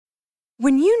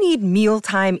When you need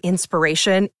mealtime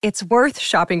inspiration, it's worth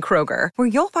shopping Kroger, where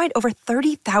you'll find over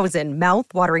 30,000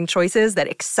 mouth-watering choices that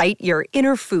excite your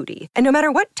inner foodie. And no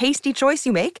matter what tasty choice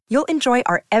you make, you'll enjoy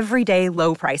our everyday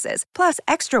low prices, plus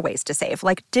extra ways to save,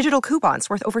 like digital coupons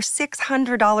worth over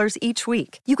 $600 each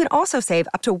week. You can also save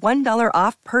up to $1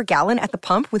 off per gallon at the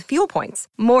pump with fuel points.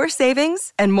 More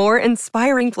savings and more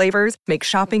inspiring flavors make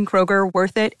shopping Kroger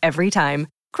worth it every time.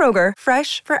 Kroger,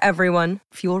 fresh for everyone.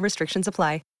 Fuel restrictions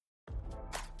apply.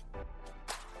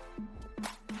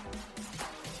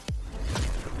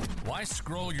 Why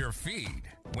scroll your feed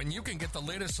when you can get the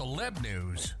latest celeb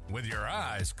news with your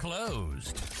eyes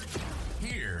closed?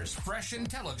 Here's fresh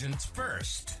intelligence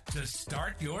first to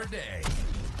start your day.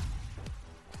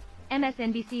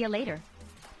 MSNBC later.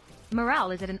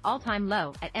 Morale is at an all-time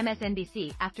low at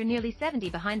MSNBC after nearly 70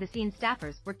 behind-the-scenes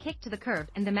staffers were kicked to the curb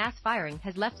and the mass firing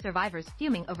has left survivors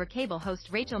fuming over cable host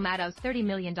Rachel Maddow's $30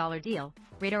 million deal,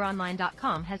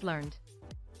 RadarOnline.com has learned.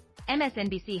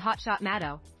 MSNBC hotshot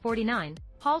Maddow, 49,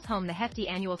 hauls home the hefty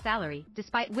annual salary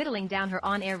despite whittling down her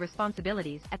on-air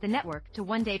responsibilities at the network to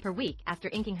 1 day per week after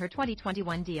inking her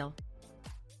 2021 deal.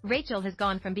 Rachel has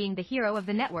gone from being the hero of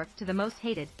the network to the most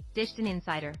hated, dished an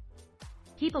insider.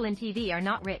 People in TV are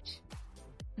not rich.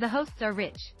 The hosts are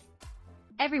rich.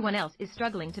 Everyone else is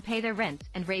struggling to pay their rents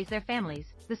and raise their families,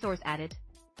 the source added.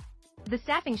 The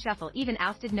staffing shuffle even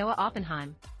ousted Noah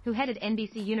Oppenheim, who headed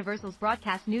NBC Universal's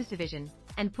broadcast news division,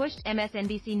 and pushed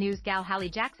MSNBC News gal Hallie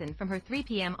Jackson from her 3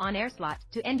 p.m. on-air slot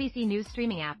to NBC News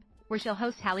streaming app, where she'll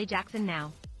host Hallie Jackson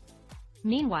Now.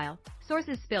 Meanwhile,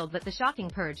 sources spilled that the shocking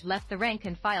purge left the rank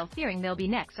and file fearing they'll be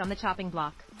next on the chopping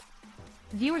block.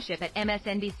 Viewership at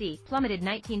MSNBC plummeted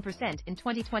 19% in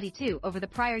 2022 over the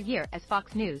prior year as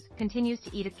Fox News continues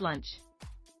to eat its lunch.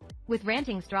 With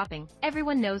ratings dropping,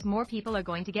 everyone knows more people are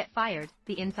going to get fired,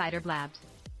 the insider blabbed.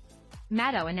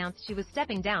 Maddow announced she was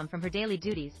stepping down from her daily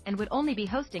duties and would only be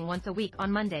hosting once a week on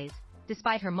Mondays,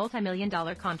 despite her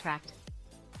multi-million-dollar contract.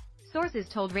 Sources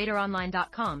told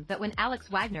RadarOnline.com that when Alex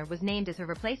Wagner was named as her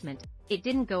replacement, it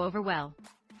didn't go over well.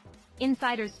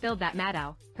 Insiders spilled that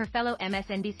Maddow, her fellow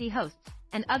MSNBC hosts,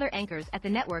 and other anchors at the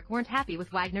network weren't happy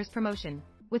with Wagner's promotion,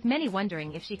 with many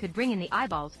wondering if she could bring in the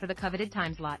eyeballs for the coveted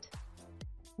time slot.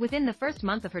 Within the first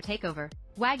month of her takeover,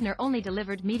 Wagner only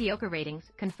delivered mediocre ratings,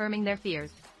 confirming their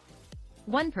fears.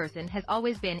 One person has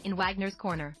always been in Wagner's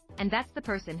corner, and that's the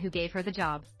person who gave her the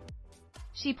job.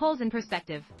 She pulls in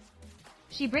perspective.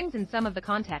 She brings in some of the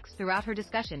context throughout her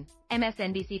discussion,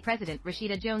 MSNBC President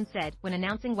Rashida Jones said when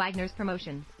announcing Wagner's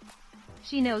promotion.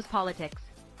 She knows politics.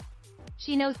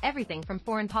 She knows everything from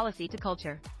foreign policy to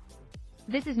culture.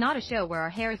 This is not a show where our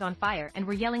hair is on fire and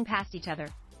we're yelling past each other,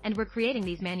 and we're creating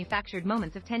these manufactured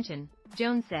moments of tension,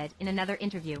 Jones said in another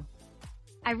interview.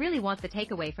 I really want the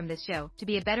takeaway from this show to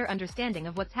be a better understanding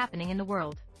of what's happening in the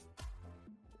world.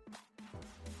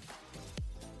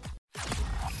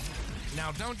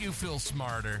 Now don't you feel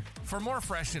smarter? For more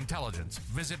fresh intelligence,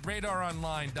 visit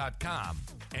RadarOnline.com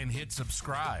and hit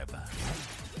subscribe.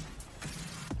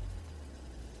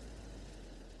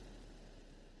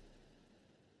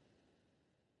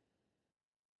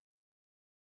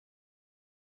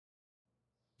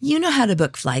 You know how to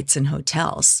book flights and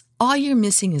hotels. All you're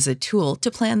missing is a tool to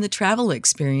plan the travel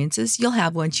experiences you'll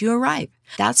have once you arrive.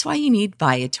 That's why you need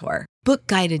Viator. Book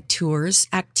guided tours,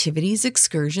 activities,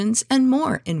 excursions, and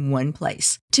more in one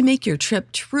place to make your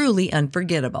trip truly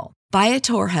unforgettable.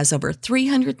 Viator has over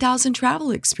 300,000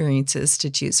 travel experiences to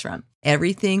choose from.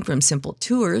 Everything from simple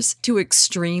tours to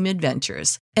extreme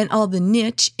adventures and all the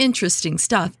niche, interesting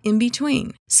stuff in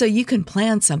between. So you can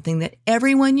plan something that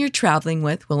everyone you're traveling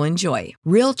with will enjoy.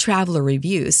 Real traveler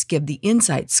reviews give the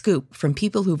inside scoop from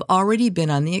people who've already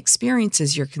been on the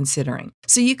experiences you're considering.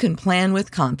 So you can plan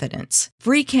with confidence.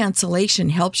 Free cancellation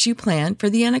helps you plan for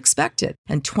the unexpected.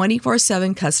 And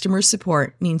 24/7 customer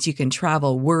support means you can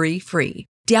travel worry-free.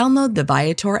 Download the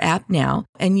Viator app now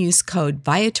and use code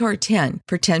Viator10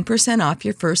 for 10% off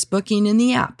your first booking in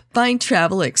the app. Find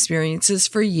travel experiences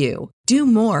for you. Do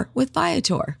more with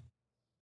Viator.